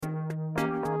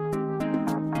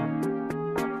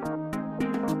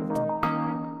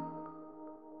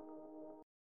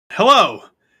Hello,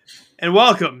 and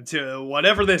welcome to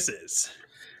whatever this is.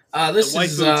 The This is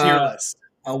waifu tier list.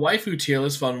 a waifu tier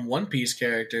list on One Piece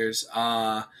characters.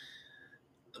 Not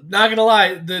gonna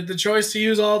lie, the choice to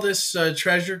use all this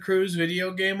Treasure Cruise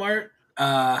video game art,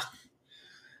 and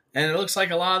it looks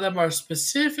like a lot of them are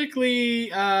specifically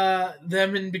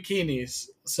them in bikinis.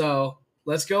 So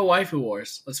let's go waifu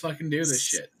wars. Let's fucking do this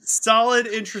shit. Solid,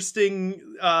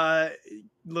 interesting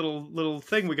little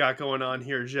thing we got going on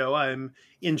here, Joe. I'm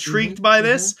intrigued by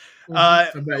this. I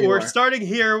bet you We're are. starting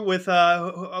here with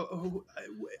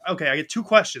okay. I get two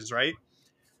questions, right?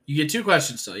 You get two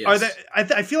questions still. Yes. Are they?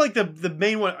 I feel like the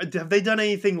main one. Have they done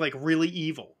anything like really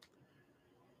evil?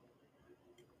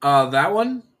 That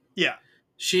one? Yeah.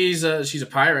 She's a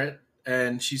pirate,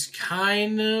 and she's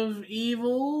kind of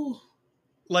evil.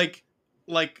 Like,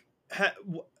 does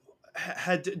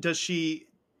she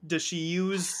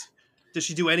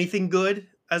do anything good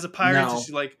as a pirate? No. Does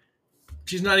she like?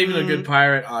 She's not even a good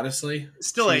pirate, honestly.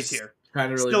 Still A She's tier.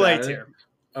 Kind of really Still bad A at it. tier.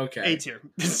 Okay. A tier.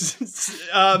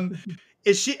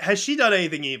 Has she done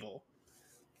anything evil?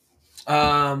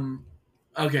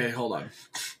 Okay, hold on.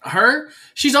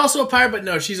 She's also a pirate, but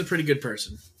no, she's a pretty good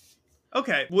person.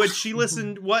 Okay. Would she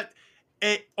listen? What?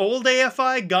 Old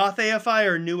AFI, goth AFI,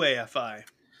 or new AFI?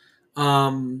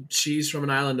 She's from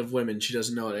an island of women. She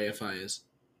doesn't know what AFI is.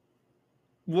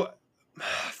 What?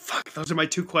 Fuck. Those are my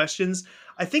two questions.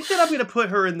 I think that I'm going to put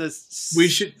her in this. We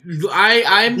should.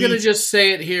 I'm gonna just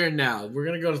say it here and now. We're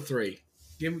gonna go to 3.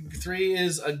 Three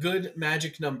is a good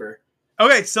magic number.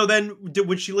 Okay. So then,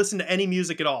 would she listen to any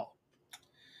music at all?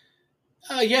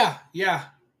 Yeah.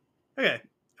 Okay.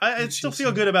 I still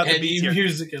feel good about the B Any tier.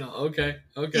 music and all. Okay.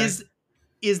 Is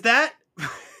that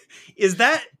is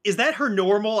that her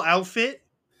normal outfit?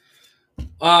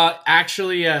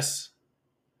 Actually, yes.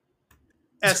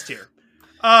 S tier.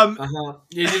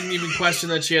 You didn't even question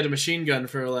that she had a machine gun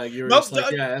for her leg. You were just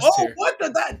like, yeah, S tier. What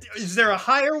that? Is there a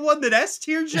higher one than S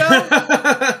tier, Joe?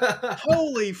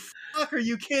 Holy fuck! Are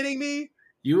you kidding me?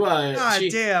 God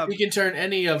damn! She can turn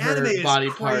any of Anime her is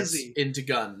body crazy. parts into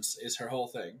guns. Is her whole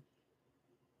thing.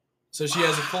 So she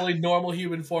has a fully normal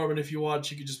human form, and if you want,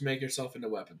 she could just make herself into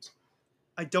weapons.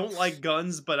 I don't like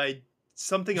guns, but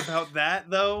something about that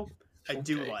though I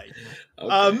do Okay. like.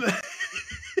 Okay.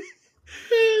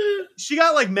 She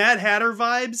got like Mad Hatter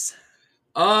vibes.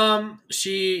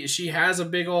 She has a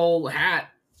big old hat.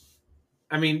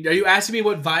 I mean, are you asking me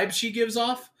what vibe she gives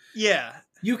off? Yeah.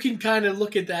 You can kind of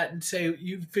look at that and say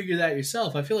you figure that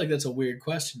yourself. I feel like that's a weird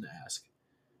question to ask.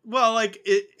 Well, like,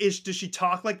 does she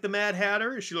talk like the Mad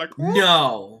Hatter? Is she like?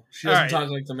 No, she doesn't All right. talk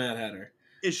like the Mad Hatter.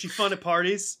 Is she fun at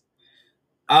parties?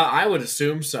 I would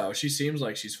assume so. She seems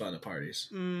like she's fun at parties.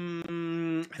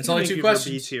 It's only 2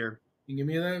 questions. B tier. You can give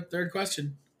me the third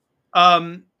question.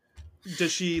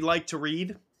 Does she like to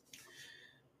read?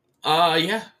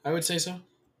 Yeah, I would say so.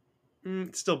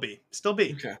 Still B. Still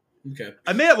B. Okay.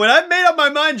 When I made up my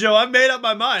mind, Joe, I made up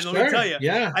my mind. Sure. Let me tell you.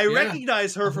 Yeah. I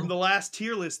recognize her from the last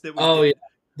tier list that we Oh, did. yeah.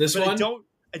 This but one?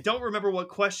 I don't remember what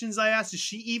questions I asked. Is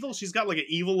she evil? She's got like an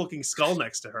evil looking skull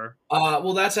next to her.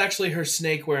 Well, that's actually her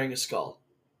snake wearing a skull.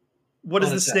 What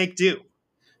does the snake do?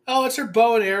 Oh, it's her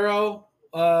bow and arrow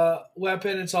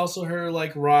weapon. It's also her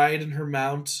like ride and her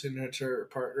mount, and it's her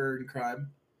partner in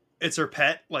crime. It's her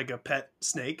pet, like a pet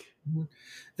snake.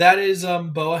 That is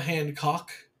Boa Hancock.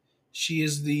 She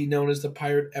is known as the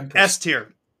Pirate Empress. S tier.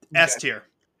 Okay. S tier.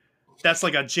 That's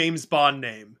like a James Bond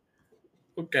name.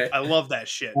 Okay. I love that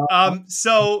shit.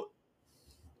 So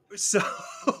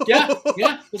Yeah.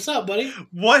 What's up, buddy?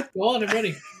 What? Go on, I'm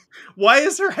ready. Why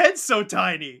is her head so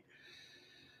tiny?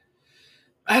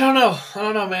 I don't know,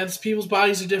 man. People's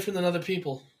bodies are different than other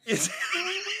people.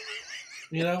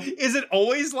 You know? Is it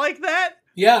always like that?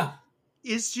 Yeah.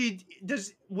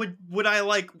 Would I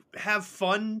like have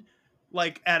fun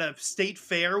like at a state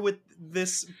fair with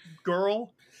this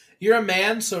girl? You're a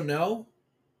man, so no.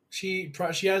 She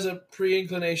has a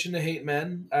pre-inclination to hate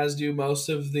men, as do most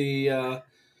of the.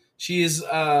 She's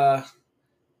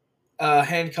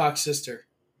Hancock's sister.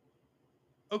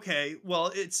 Okay,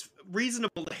 well, it's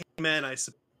reasonable to hate men.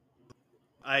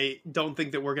 I don't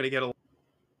think that we're going to get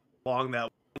along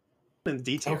that in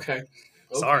detail. Okay.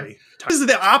 Sorry. This is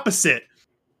the opposite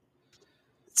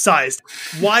sized.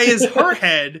 Why is her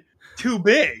head too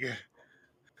big?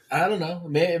 I don't know.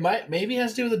 Maybe it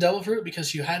has to do with the devil fruit because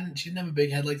she didn't have a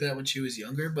big head like that when she was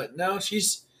younger. But no, that's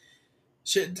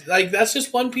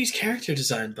just One Piece character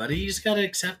design, buddy. You just gotta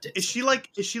accept it. Is she like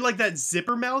that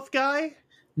zipper mouth guy?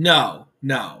 No,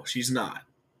 she's not.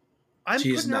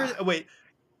 She's not. Wait,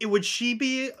 would she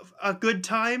be a good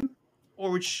time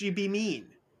or would she be mean?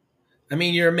 I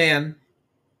mean, you're a man.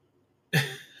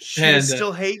 She would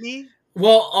still hate me?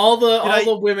 Well, Did all I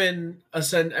the women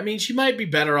ascend. I mean, she might be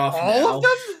better off all of now.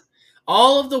 them?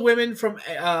 All of the women from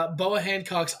Boa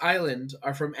Hancock's island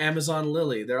are from Amazon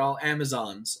Lily. They're all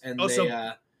Amazons, and Oh,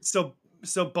 they. so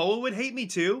so Boa would hate me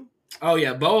too. Oh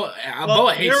yeah, Well,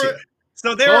 Boa hates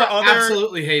you. there are Boa other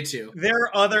absolutely hates you.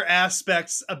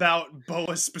 aspects about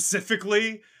Boa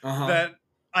specifically Uh huh. that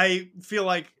I feel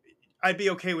like I'd be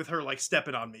okay with her like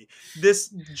stepping on me. This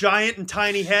giant and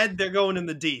tiny head, they're going in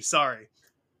the D. Sorry.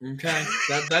 Okay,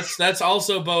 that's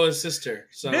also Boa's sister.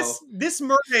 So This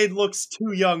mermaid looks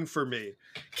too young for me.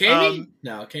 Kami? Um,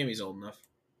 No, Kami's old enough.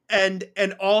 and I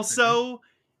think. also,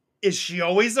 is she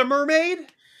always a mermaid?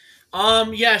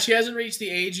 Yeah, she hasn't reached the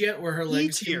age yet where her E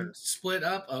legs can tier. split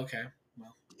up. Okay,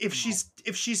 well, no. If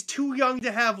she's too young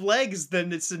to have legs,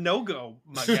 then it's a no go,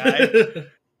 my guy.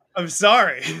 I'm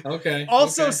sorry. Okay,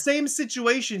 Also, okay. same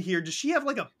situation here. Does she have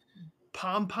like a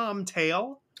pom pom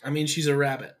tail? I mean, she's a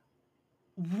rabbit.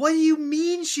 What do you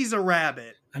mean she's a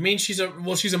rabbit? I mean, she's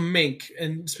a mink,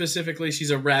 and specifically, she's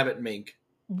a rabbit mink.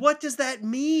 What does that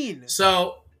mean?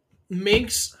 So,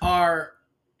 minks are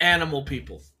animal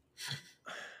people.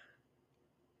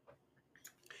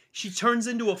 She turns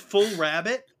into a full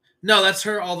rabbit? No, that's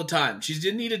her all the time. She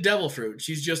didn't eat a devil fruit.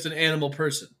 She's just an animal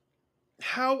person.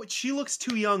 How? She looks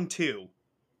too young too.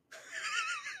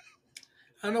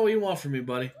 I don't know what you want from me,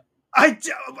 buddy. Her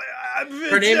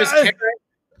Her name is Carrot.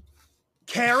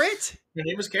 Carrot? Her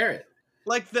name is Carrot.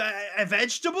 Like a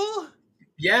vegetable?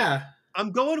 Yeah.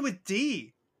 I'm going with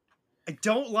D. I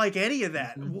don't like any of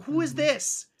that. Mm-hmm. Who is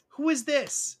this? Who is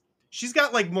this? She's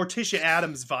got like Morticia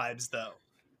Adams vibes though.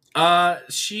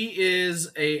 She is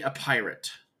a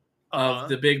pirate Uh-huh. of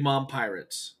the Big Mom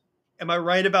Pirates. Am I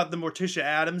right about the Morticia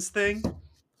Adams thing?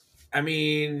 I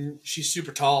mean, she's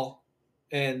super tall,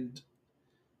 and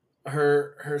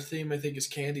her theme I think is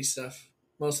candy stuff.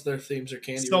 Most of their themes are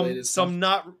candy related So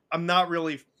stuff. I'm not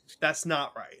really. That's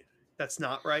not right. That's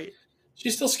not right.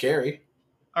 She's still scary.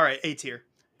 All right, A tier.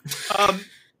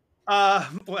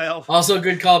 Well, Also, a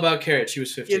good call about Carrot. She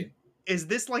was 15. is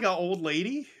this like an old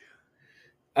lady?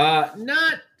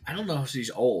 Not. I don't know if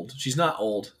she's old. She's not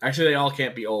old. Actually, they all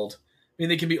can't be old. I mean,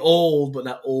 they can be old, but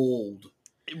not old.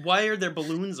 Why are there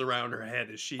balloons around her head?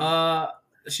 Is she?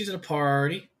 She's at a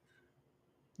party.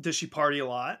 Does she party a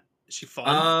lot? Is she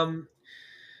fun?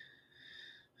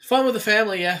 Fun with the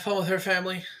family. Yeah, fun with her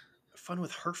family. Fun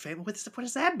with her family? What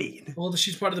does that mean? Well,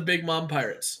 she's part of the Big Mom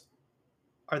Pirates.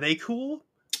 Are they cool?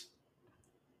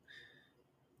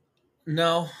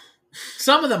 No,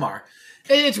 some of them are.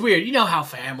 It's weird. You know how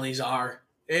families are.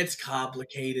 It's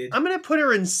complicated. I'm gonna put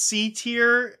her in C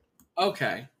tier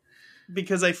Okay.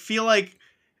 because I feel like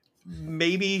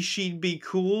maybe she'd be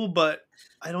cool, but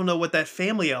I don't know what that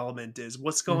family element is.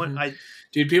 What's going? Mhm.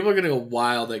 Dude, people are gonna go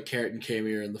wild that Carrot and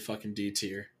Kami are in the fucking D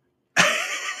tier.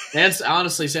 And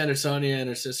honestly, Sandersonia and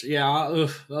her sister. Yeah.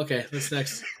 Okay. What's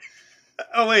next?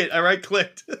 Oh wait, I right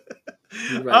clicked.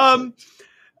 Right.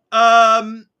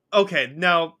 Okay,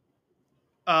 now,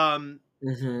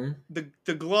 Mm-hmm.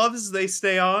 the gloves they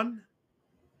stay on.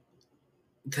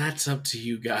 That's up to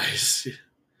you guys.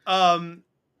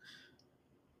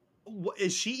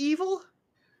 Is she evil?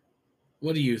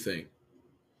 What do you think?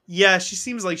 Yeah, she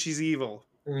seems like she's evil.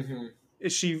 Mm-hmm.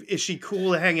 Is she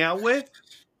cool to hang out with?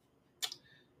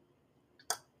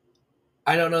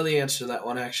 I don't know the answer to that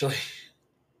one, actually.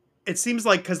 It seems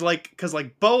like because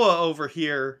Boa over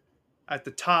here at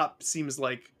the top seems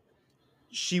like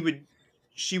she would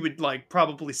like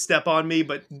probably step on me,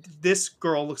 but this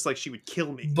girl looks like she would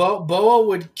kill me. Boa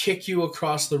would kick you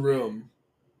across the room.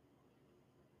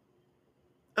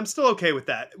 I'm still okay with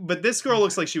that, but this girl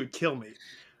looks like she would kill me.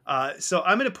 So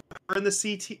I'm gonna put her in the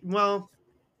CT. Well,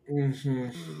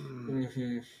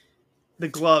 the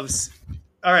gloves.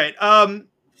 All right.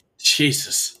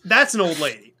 Jesus, that's an old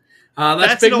lady.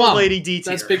 That's an Big Mom. old lady D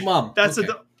tier. That's Big Mom. That's okay.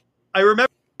 I remember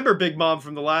Big Mom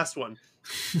from the last one.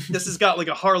 This has got like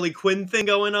a Harley Quinn thing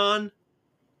going on.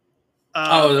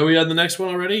 Are we on the next one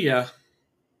already? Yeah.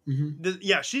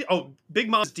 Big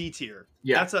Mom's D tier.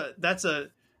 Yeah. That's a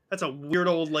weird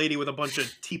old lady with a bunch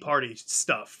of Tea Party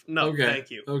stuff. No, okay.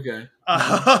 Thank you. Okay.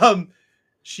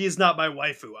 She is not my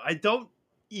waifu. I don't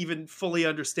even fully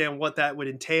understand what that would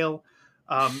entail.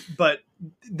 But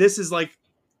this is like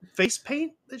face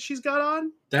paint that she's got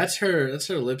on. That's her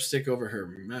lipstick over her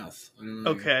mouth. I don't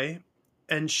know. Okay.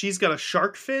 And she's got a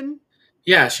shark fin.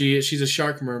 Yeah, she's a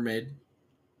shark mermaid.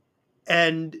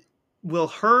 And will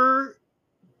her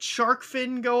shark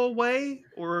fin go away,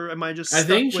 or am I just? I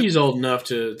think she's old enough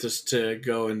to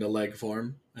go into leg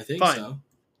form. I think Fine. so.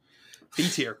 B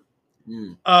tier.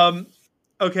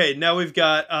 Okay, now we've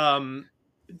got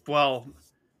well.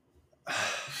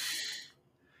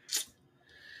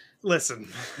 Listen,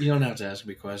 You don't have to ask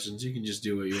me questions. You can just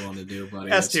do what you want to do,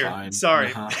 buddy. S It's tier. fine.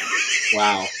 Sorry.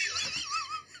 Wow.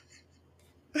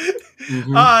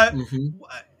 uh, Mm-hmm.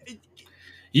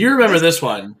 You remember this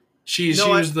one? She no,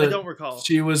 was I the don't recall.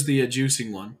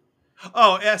 juicing one.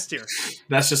 Oh, S tier.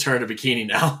 That's just her in a bikini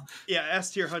now. Yeah,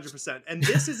 S tier, 100%. And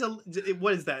this is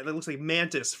what is that? That looks like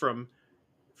Mantis from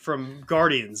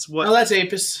Guardians. What? Oh, that's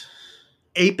Apis.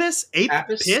 Apis?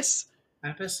 Apis? Piss?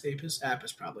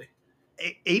 Apis, probably.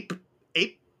 Ape?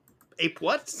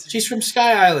 What? She's from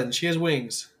Sky Island. She has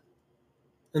wings,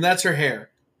 and that's her hair.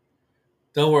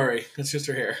 Don't worry, that's just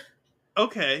her hair.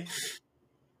 Okay.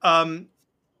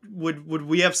 Would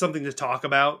we have something to talk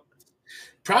about?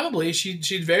 Probably.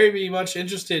 She'd very much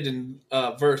interested in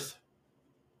Verth.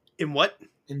 In what?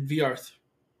 In Vrth.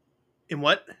 In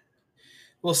what?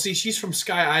 Well, see, she's from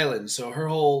Sky Island, so her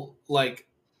whole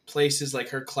place is like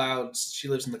her clouds. She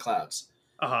lives in the clouds.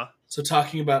 Uh-huh. So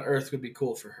talking about Earth would be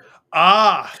cool for her.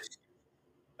 Ah.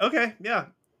 Okay, yeah.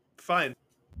 Fine.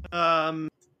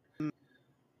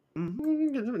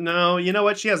 No, you know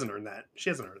what? She hasn't earned that. She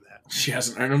hasn't earned that. She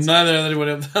hasn't earned them. Neither anyone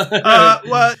have.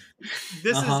 Well,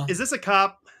 this is this a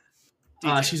cop?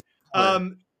 She's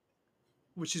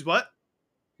which is what?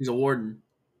 She's a warden.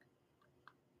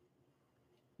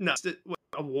 No,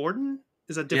 a warden?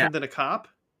 Is that different than a cop?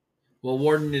 Well,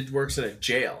 warden works at a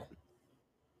jail.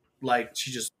 Like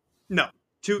she just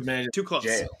too close.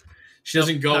 Jail. She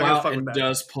doesn't go out and that.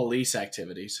 does police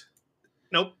activities.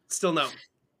 Nope, still no.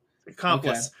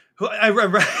 Accomplice. Okay. Who I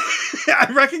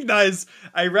recognize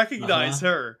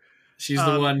her. She's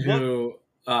the one who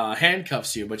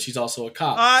handcuffs you, but she's also a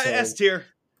cop. S tier.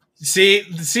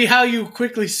 See how you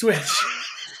quickly switch.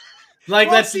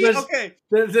 Like well, that's okay.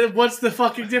 What's the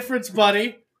fucking difference,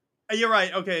 buddy? You're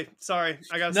right. Okay, sorry.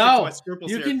 I gotta stick to my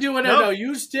scruples. You here. can do whatever. No,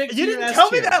 you stick. You didn't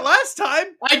tell me that last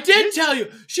time. I did tell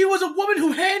you. She was a woman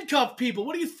who handcuffed people.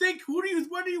 What do you think? What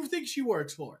do you think she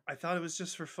works for? I thought it was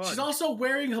just for fun. She's also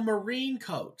wearing a marine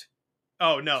coat.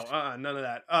 Oh no, none of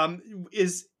that.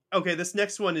 This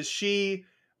next one is she.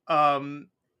 What?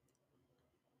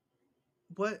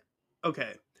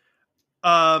 Okay.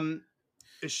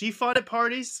 Is she fun at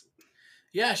parties?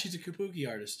 Yeah, she's a kabuki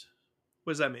artist.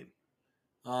 What does that mean?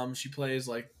 She plays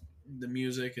like the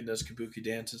music and does kabuki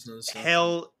dances and other stuff.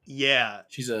 Hell yeah.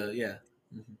 She's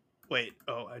Mm-hmm. Wait.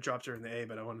 Oh, I dropped her in the A,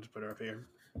 but I wanted to put her up here.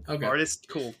 Okay. Artist,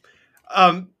 cool.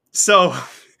 So.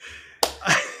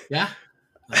 Yeah.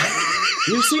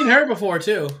 You've seen her before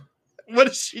too. What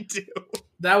does she do?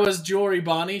 That was Jewelry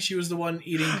Bonnie. She was the one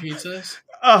eating pizzas.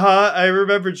 I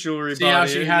remember Jewelry Bonnie. See how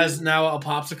she has now a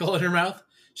popsicle in her mouth?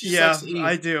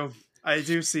 I do. I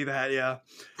do see that, yeah.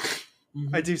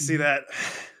 Mm-hmm. I do see that.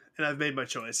 And I've made my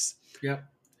choice. Yep.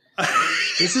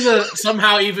 This is a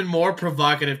somehow even more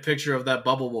provocative picture of that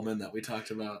bubble woman that we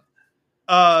talked about.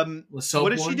 What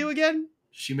does she do again?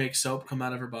 She makes soap come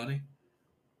out of her body.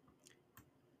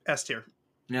 S tier.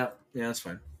 Yeah, that's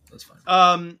fine. That's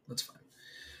fine. That's fine.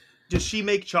 Does she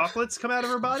make chocolates come out of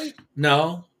her body?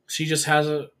 No, she just has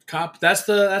a cop. That's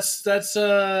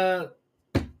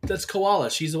Koala.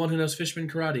 She's the one who knows Fishman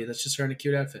karate. That's just her in a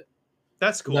cute outfit.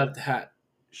 That's cool. Without the hat.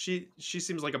 She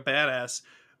seems like a badass.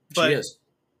 But, she is.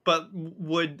 But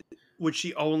would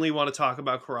she only want to talk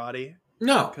about karate?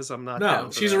 No, because I'm not.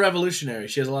 No, she's a revolutionary.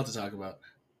 She has a lot to talk about.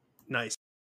 Nice.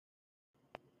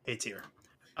 A tier.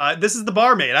 This is the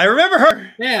barmaid. I remember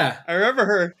her. Yeah, I remember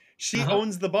her. She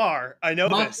owns the bar. I know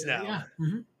this now. Yeah.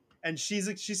 Mm-hmm. And she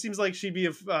seems like she'd be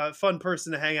a fun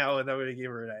person to hang out with. I would give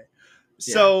her a day.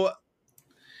 Yeah. So,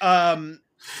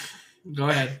 go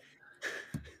ahead.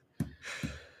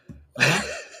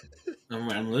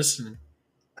 I'm listening.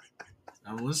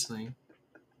 I'm listening.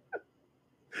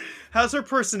 How's her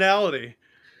personality?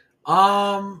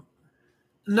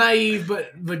 Naive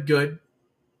but good.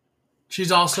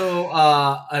 She's also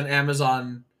an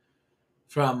Amazon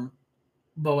from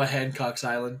Boa Hancock's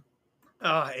Island.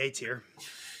 A tier.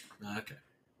 Okay.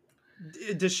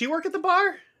 Does she work at the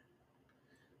bar?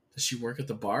 Does she work at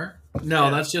the bar? No,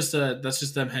 yeah. That's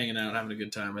just them hanging out, having a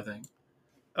good time, I think.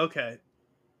 Okay.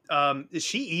 Is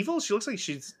she evil? She looks like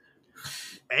she's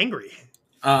angry.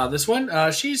 This one,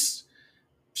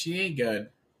 she ain't good.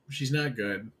 She's not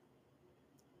good.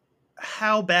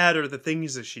 How bad are the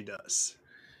things that she does?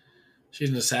 She's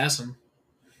an assassin.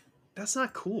 That's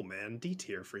not cool, man. D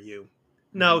tier for you.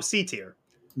 No, C tier.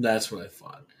 That's what I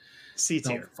thought. C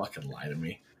tier. Don't fucking lie to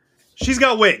me. She's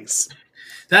got wings.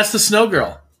 That's the snow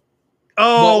girl.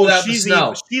 Oh, she's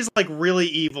evil. She's like really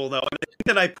evil though.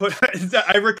 And I think that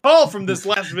I recall from this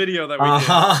last video that we did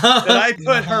that I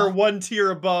put her one tier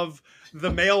above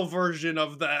the male version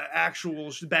of the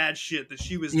actual bad shit that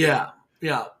she was doing.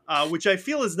 Yeah. Which I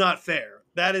feel is not fair.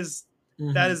 That is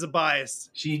Mm-hmm. a bias.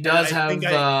 She And does have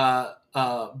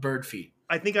bird feet.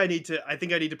 I think I need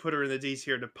to put her in the D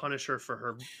tier to punish her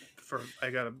for I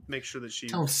gotta make sure that she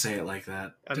Don't say it like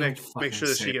that. I Don't make fucking sure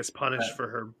that say she it gets like punished that. for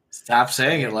her Stop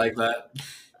saying it behavior. like that.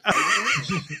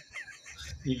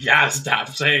 You gotta stop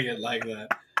saying it like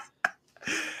that.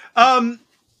 um,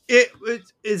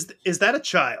 is that a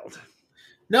child?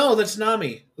 No, that's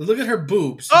Nami. Look at her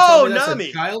boobs. You tell Oh, me that's a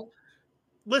Nami. child?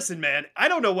 Listen, man, I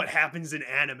don't know what happens in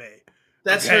anime.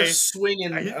 That's her Okay,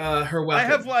 swinging I her weapon. I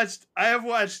have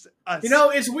watched You know,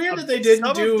 it's weird that they didn't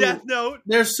some of Death do. Note.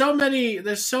 There's so many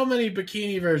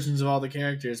bikini versions of all the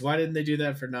characters. Why didn't they do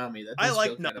that for Nami? That I does feel like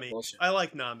kind of Nami. bullshit. I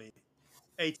like Nami.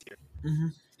 A tier. Mm-hmm.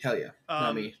 Hell yeah,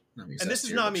 Um, Nami's and S this is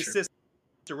tier, but Nami's sure.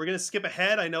 sister. We're gonna skip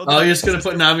ahead. I know that Oh, you're Nami's just gonna put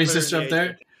sister was Nami's better in sister the up A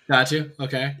tier. there? Got you.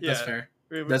 Okay, that's Yeah. fair.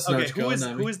 That's Okay. Who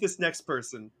Nami. is this next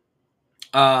person?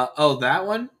 Oh, that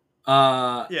one.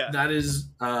 Yeah. That is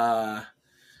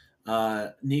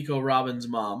Nico Robin's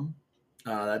mom.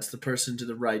 That's the person to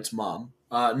the right's mom.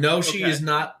 No, she Okay. is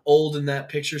not old in that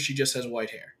picture. She just has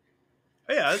white hair.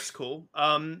 Oh, yeah, that's cool.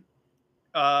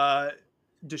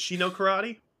 Does she know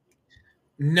karate?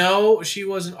 No, she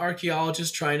was an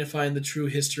archaeologist trying to find the true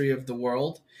history of the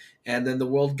world, and then the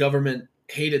world government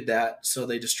hated that, so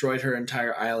they destroyed her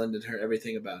entire island and her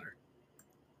everything about her.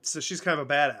 So she's kind of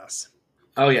a badass.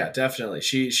 Oh yeah, definitely.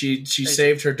 She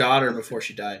saved her daughter before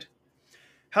she died.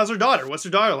 How's her daughter? What's her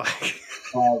daughter like?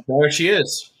 There she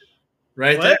is,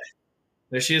 right there. What?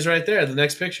 There she is, right there. The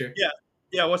next picture. Yeah.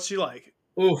 Yeah. What's she like?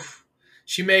 Oof.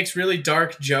 She makes really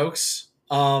dark jokes.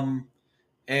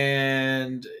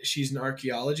 And she's an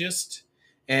archaeologist,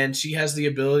 and she has the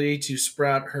ability to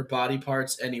sprout her body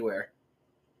parts anywhere.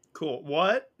 Cool.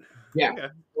 What? Yeah, Okay.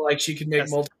 like she can make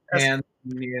S, multiple S, hands.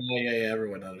 Yeah.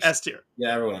 Everyone understands. S tier.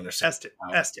 Yeah, everyone understands. S tier.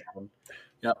 S tier.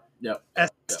 Yep. S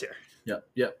tier. Yep.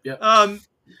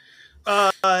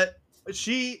 Uh,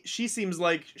 she seems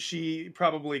like she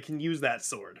probably can use that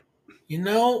sword. You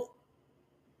know,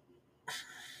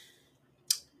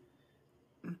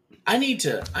 I need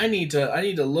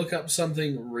to look up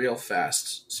something real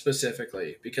fast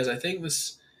specifically because I think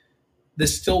this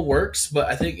still works, but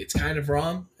I think it's kind of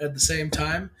wrong at the same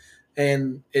time,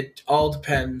 and it all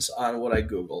depends on what I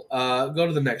Google. Go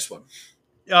to the next one.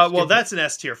 Well, that's an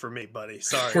S tier for me, buddy.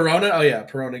 Sorry. Perona. Oh yeah,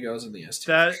 Perona goes in the S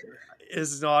tier. That For sure.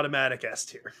 is an automatic S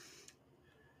tier.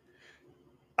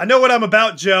 I know what I'm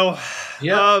about, Joe.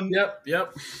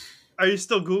 Yep. Are you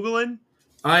still Googling?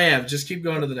 I am. Just keep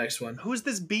going to the next one. Who's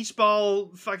this beach ball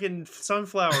fucking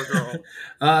sunflower girl?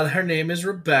 Her name is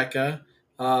Rebecca.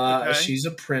 Okay. She's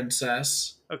a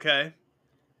princess, Okay.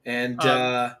 and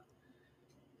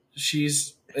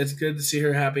she's. It's good to see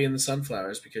her happy in the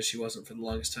sunflowers because she wasn't for the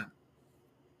longest time.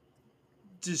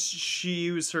 Does she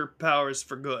use her powers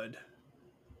for good?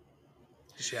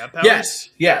 Does she have powers? Yes.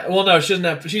 Yeah. Well, no, she doesn't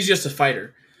have. She's just a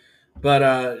fighter,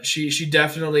 but she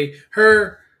definitely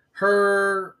her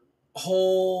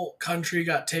whole country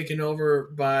got taken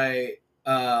over by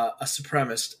a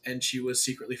supremacist, and she was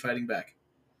secretly fighting back.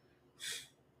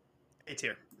 A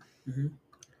tier. Mm-hmm.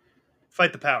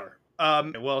 Fight the power.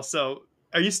 Well, so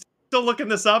are you still looking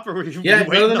this up, or were you? Yeah.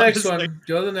 Go to the next one. one.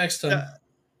 Go to the next one.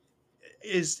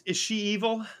 Is she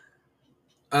evil?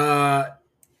 I'm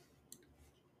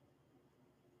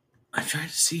trying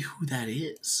to see who that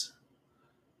is.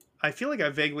 I feel like I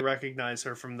vaguely recognize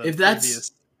her from the If previous.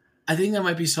 that's, I think that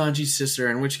might be Sanji's sister.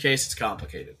 In which case, it's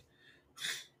complicated.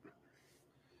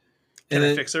 Can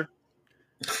I fix her?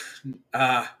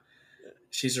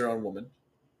 She's her own woman.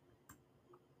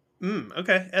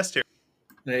 Okay. S tier.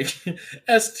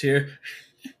 S tier.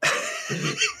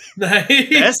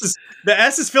 Nice. The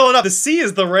S is filling up. The C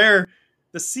is the rare.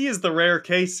 The C is the rare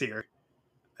case here.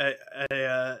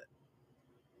 I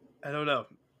don't know.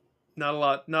 Not a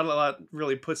lot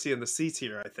really puts you in the C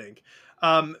tier, I think.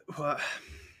 Oh,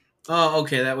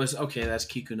 okay. That's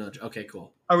Kikunojo. Okay,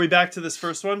 cool. Are we back to this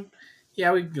first one?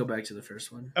 Yeah, we can go back to the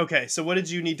first one. Okay, so what did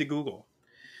you need to Google?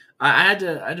 I had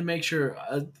to make sure.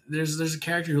 There's a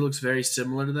character who looks very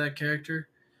similar to that character.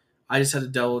 I just had to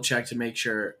double check to make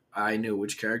sure I knew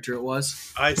which character it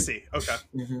was. I see. Okay.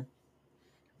 Mm-hmm.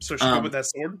 So she's good with that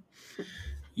sword?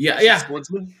 Yeah. She's a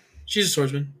swordsman? She's a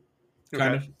swordsman.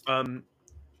 Kind of.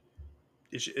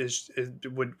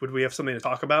 Would we have something to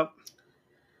talk about?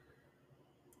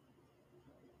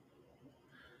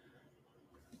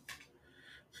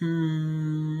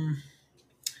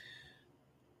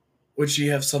 Would she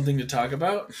have something to talk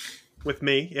about? With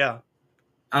me, yeah.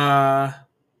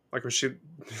 Like, was she...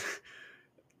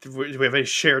 Do we have any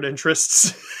shared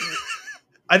interests?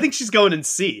 I think she's going in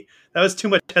C. That was too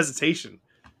much hesitation.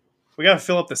 We got to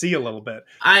fill up the sea a little bit.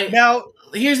 I Now,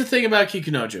 Here's the thing about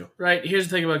Kikunojo, right? Here's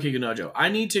the thing about Kikunojo. I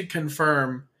need to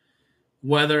confirm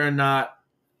whether or not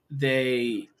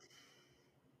they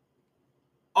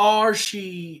are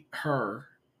she her,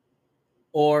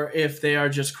 or if they are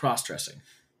just cross dressing.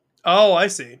 oh, I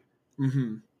see.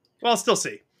 Mm-hmm. Well, I'll still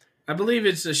see. I believe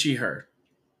it's a she her,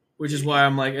 which is why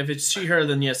I'm like, if it's she her,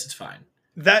 then yes, it's fine.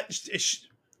 They're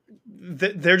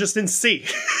just in C.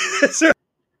 So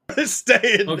they're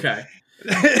staying. Okay.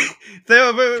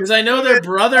 Because Because I know their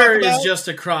brother is just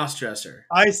a cross dresser.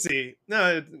 I see.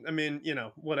 No, I mean,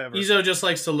 whatever. Izo just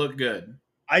likes to look good.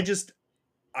 I just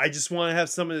want to have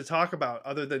something to talk about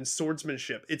other than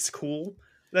swordsmanship. It's cool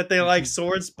that they like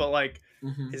swords, but like,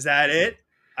 is that it?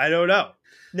 I don't know.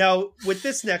 Now with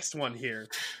this next one here,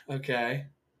 okay,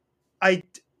 I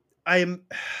am.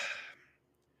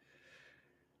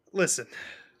 Listen,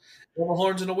 little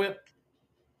horns and a whip,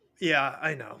 yeah,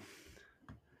 I know,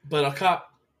 but a cop.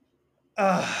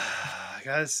 I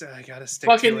gotta stick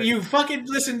Fucking to it. you, fucking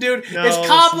listen, dude. No, it's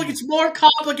complicated. It's more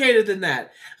complicated than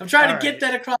that. I'm trying to get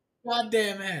that across my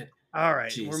goddamn head. All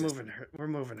right, Jesus. we're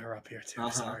moving her up here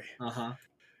too. Sorry,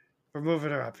 we're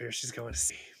moving her up here. She's going to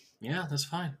see. Yeah, that's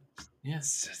fine.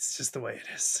 Yes, it's just the way it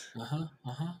is.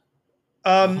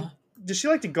 Does she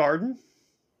like to garden?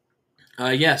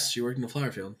 Yes, she worked in the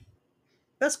flower field.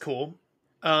 That's cool.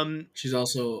 She's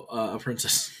also a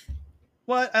princess.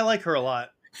 What? I like her a lot.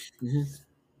 Mm-hmm.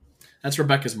 That's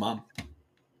Rebecca's mom.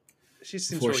 She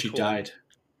seems before really she cool. died.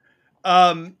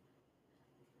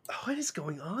 What is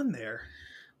going on there?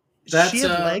 Does she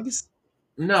have legs?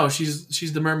 No,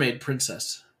 she's the mermaid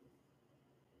princess.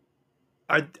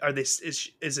 Are they?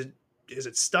 Is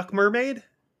it stuck mermaid?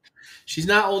 She's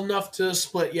not old enough to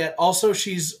split yet. Also,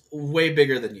 she's way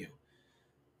bigger than you.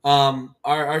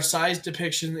 Our size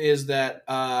depiction is that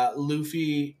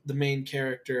Luffy, the main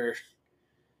character,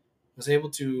 was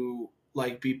able to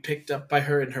like be picked up by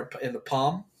her in the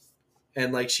palm,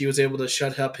 and like she was able to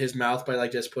shut up his mouth by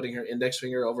like just putting her index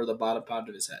finger over the bottom part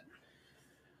of his head.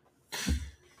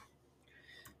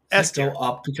 Esther. Go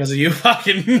up because of you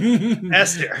fucking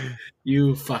Esther.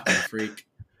 You fucking freak.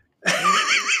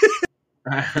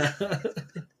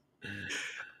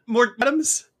 More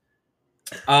bottoms?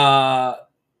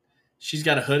 She's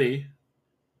got a hoodie,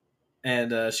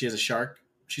 and she has a shark.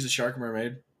 She's a shark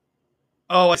mermaid.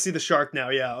 Oh, I see the shark now.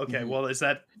 Yeah. Okay. Mm-hmm. Well, is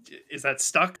that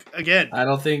stuck again? I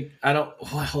don't.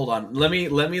 Hold on. Let me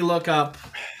look up.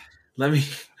 Let me.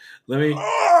 Hold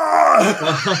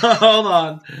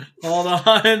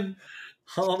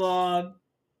on.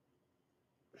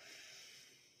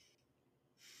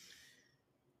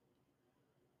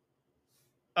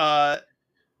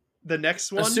 The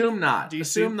next one. Assume not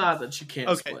that she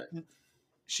can't split.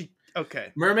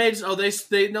 Okay. Mermaids. Oh, they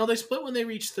split when they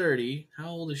reach 30. How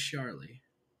old is Charlie?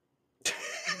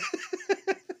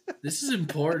 This is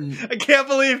important. I can't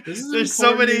believe there's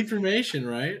so many information,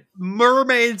 right?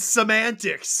 Mermaid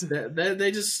semantics. They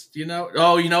just,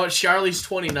 Oh, you know what? Charlie's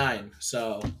 29.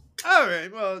 So. All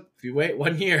right. Well, if you wait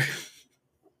 1 year.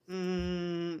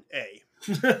 A.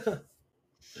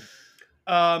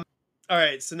 All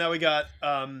right. So now we got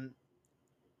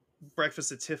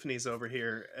Breakfast at Tiffany's over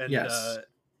here, and yes.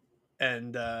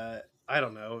 I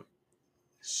don't know.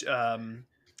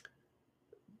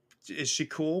 Is she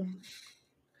cool?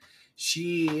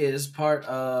 She is part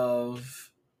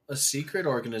of a secret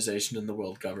organization in the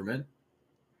world government.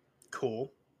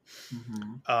 Cool.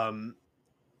 Mm-hmm.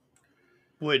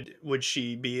 Would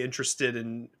she be interested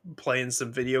in playing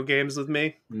some video games with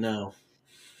me? No.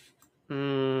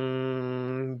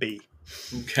 B.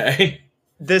 Okay.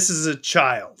 This is a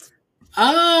child.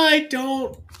 I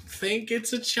don't think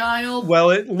it's a child. Well,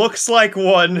 it looks like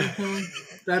one. Mm-hmm.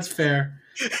 That's fair.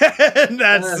 And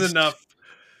that's enough.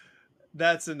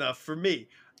 That's enough for me.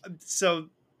 So,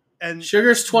 and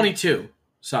Sugar's 22.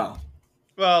 So,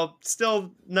 well,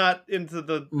 still not into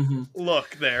the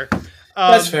look there.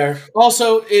 That's fair.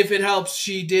 Also, if it helps,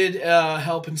 she did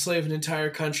help enslave an entire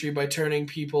country by turning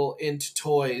people into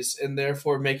toys and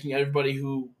therefore making everybody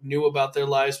who knew about their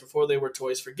lives before they were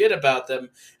toys forget about them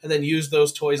and then use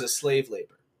those toys as slave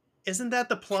labor. Isn't that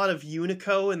the plot of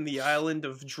Unico and the Island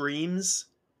of Dreams?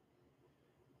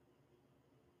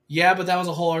 Yeah, but that was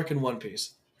a whole arc in One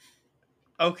Piece.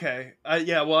 Okay.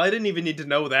 Yeah, well, I didn't even need to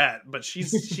know that, but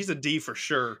she's a D for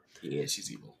sure. Yeah,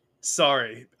 she's evil.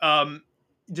 Sorry.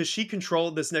 Does she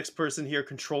this next person here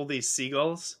control these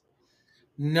seagulls?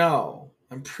 No.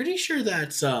 I'm pretty sure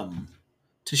that's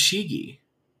Tashigi.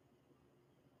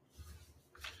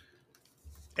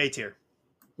 A tier.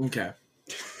 Okay.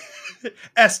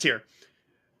 S tier.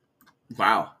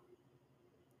 Wow.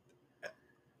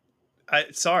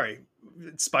 Sorry.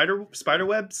 spider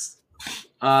webs.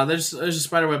 There's a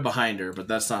spider web behind her, but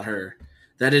that's not her.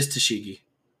 That is Tashigi.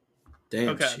 Damn,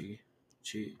 Okay. Tashigi.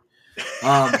 She.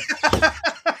 Oh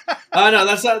no,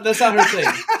 that's not her thing.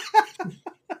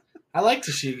 I like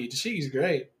Tashigi. Tashigi's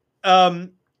great.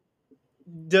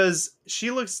 Does she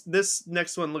looks? This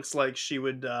next one looks like she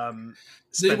would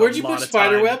spend Where'd a you put lot of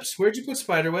spider time. webs? Where'd you put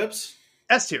spider webs?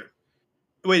 S tier.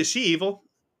 Wait, is she evil?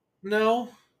 No.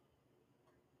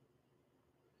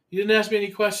 You didn't ask me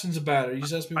any questions about her. You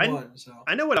just asked me one. So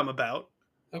I know what I'm about.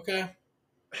 okay.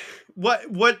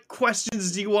 What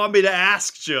questions do you want me to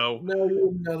ask, Joe? No, you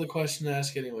didn't know the question to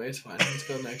ask anyway. It's fine. Let's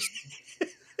go next.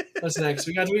 What's next?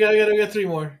 We got 3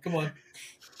 more. Come on.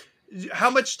 How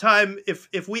much time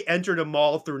if we entered a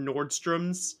mall through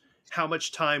Nordstrom's? How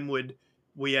much time would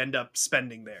we end up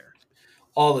spending there?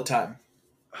 All the time.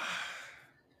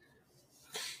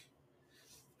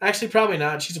 Actually, probably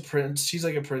not. She's a prince. She's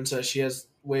like a princess. She has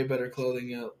way better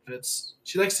clothing outfits.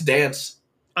 She likes to dance.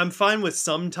 I'm fine with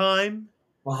some time,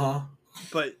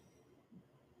 but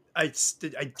I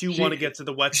do want to get to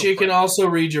the Wetzel. She can also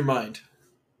read your mind.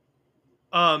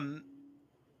 Oh,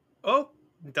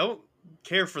 don't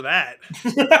care for that.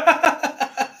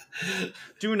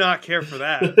 Do not care for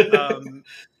that.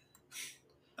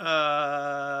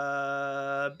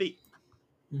 B.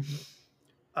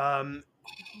 Mm-hmm.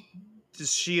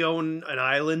 Does she own an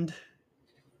island?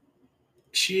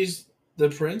 She's the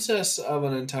princess of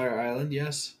an entire island.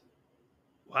 Yes.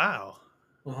 Wow.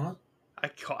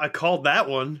 I called that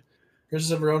one.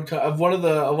 Princess of her own of one of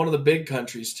the big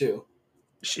countries too.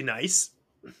 Is she nice?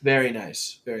 Very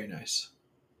nice. Very nice.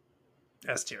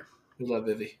 S tier. We love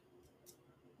Vivi.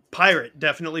 Pirate,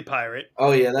 definitely pirate.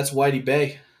 Oh yeah, that's Whitey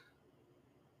Bay.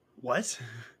 What?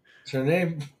 It's her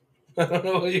name. I don't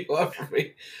know what you want from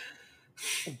me.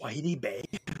 Whitey Bay.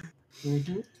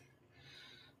 Mm-hmm.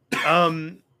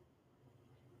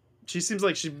 She seems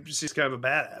like she's kind of a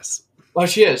badass. Oh,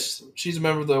 she is. She's a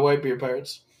member of the Whitebeard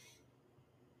Pirates.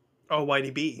 Oh,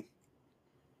 Whitey B.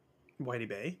 Whitey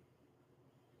Bay.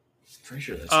 Pretty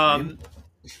sure that's her name.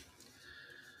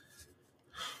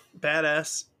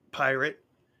 Badass pirate.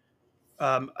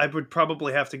 I would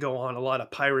probably have to go on a lot of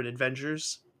pirate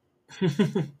adventures.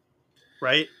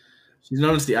 Right? She's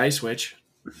known as the Ice Witch.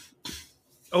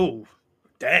 Oh,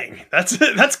 dang. That's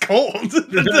cold.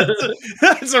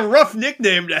 That's a rough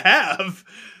nickname to have.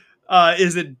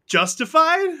 Is it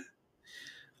justified?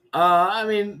 I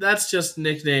mean, that's just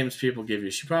nicknames people give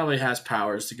you. She probably has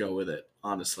powers to go with it,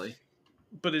 honestly.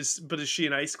 But is she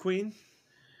an ice queen?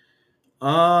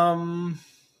 Not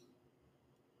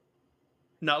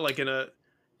like in an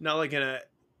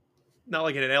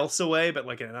Elsa way, but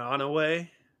like in an Anna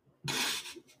way.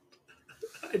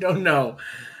 I don't know.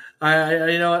 I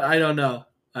you know what? I don't know.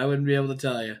 I wouldn't be able to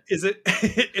tell you. Is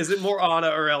it more Anna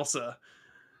or Elsa?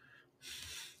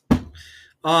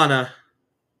 Anna.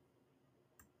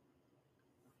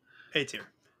 A tier.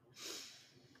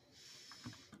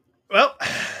 Well,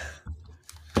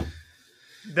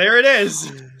 there it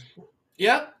is.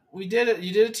 Yep, we did it.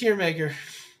 You did a tier maker.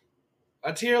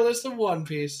 A tier list of One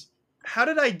Piece. How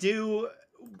did I do?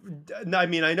 I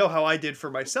mean, I know how I did for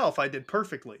myself. I did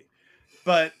perfectly.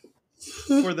 But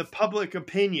for the public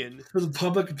opinion. For the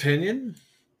public opinion?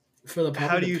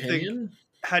 How do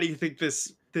you think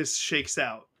this shakes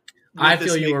out? I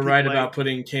feel you were right about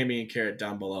putting Cammy and Carrot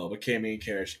down below, but Cammy and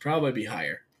Carrot should probably be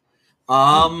higher.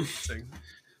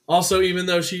 Also, even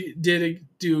though she did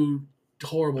do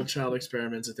horrible child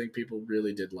experiments, I think people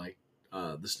really did like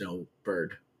the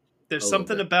Snowbird. There's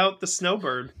something about the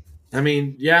Snowbird. I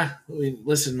mean, yeah. I mean,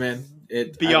 listen, man.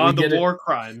 Beyond the war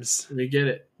crimes. We get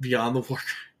it. Beyond the war crimes.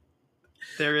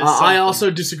 There is. I also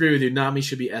disagree with you. Nami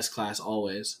should be S-class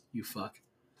always. You fuck.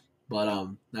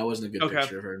 But that wasn't a good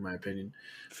picture of her, in my opinion.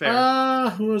 Fair.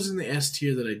 Who was in the S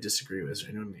tier that I disagree with? Is there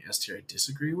anyone in the S tier I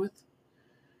disagree with?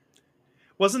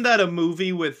 Wasn't that a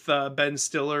movie with Ben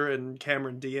Stiller and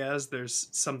Cameron Diaz? There's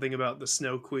something about the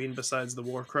Snow Queen besides the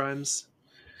war crimes.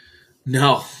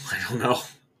 No, I don't know.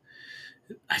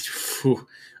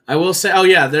 I will say, oh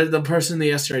yeah, the person in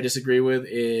the S tier I disagree with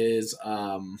is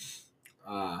the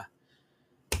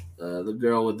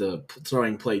girl with the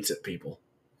throwing plates at people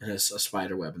and has a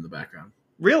spider web in the background.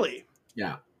 Really?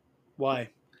 Yeah. Why?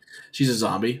 She's a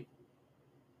zombie.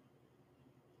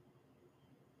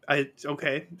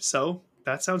 Okay, so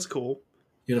that sounds cool.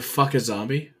 You gonna fuck a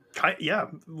zombie? Yeah,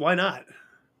 why not?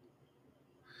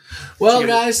 Well,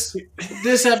 guys,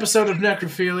 this episode of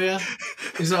Necrophilia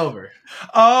is over.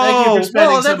 Oh, thank you for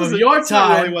spending some of your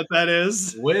time really what that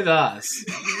is with us.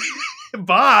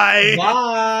 Bye.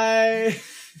 Bye.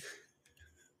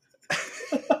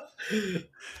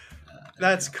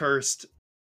 That's cursed.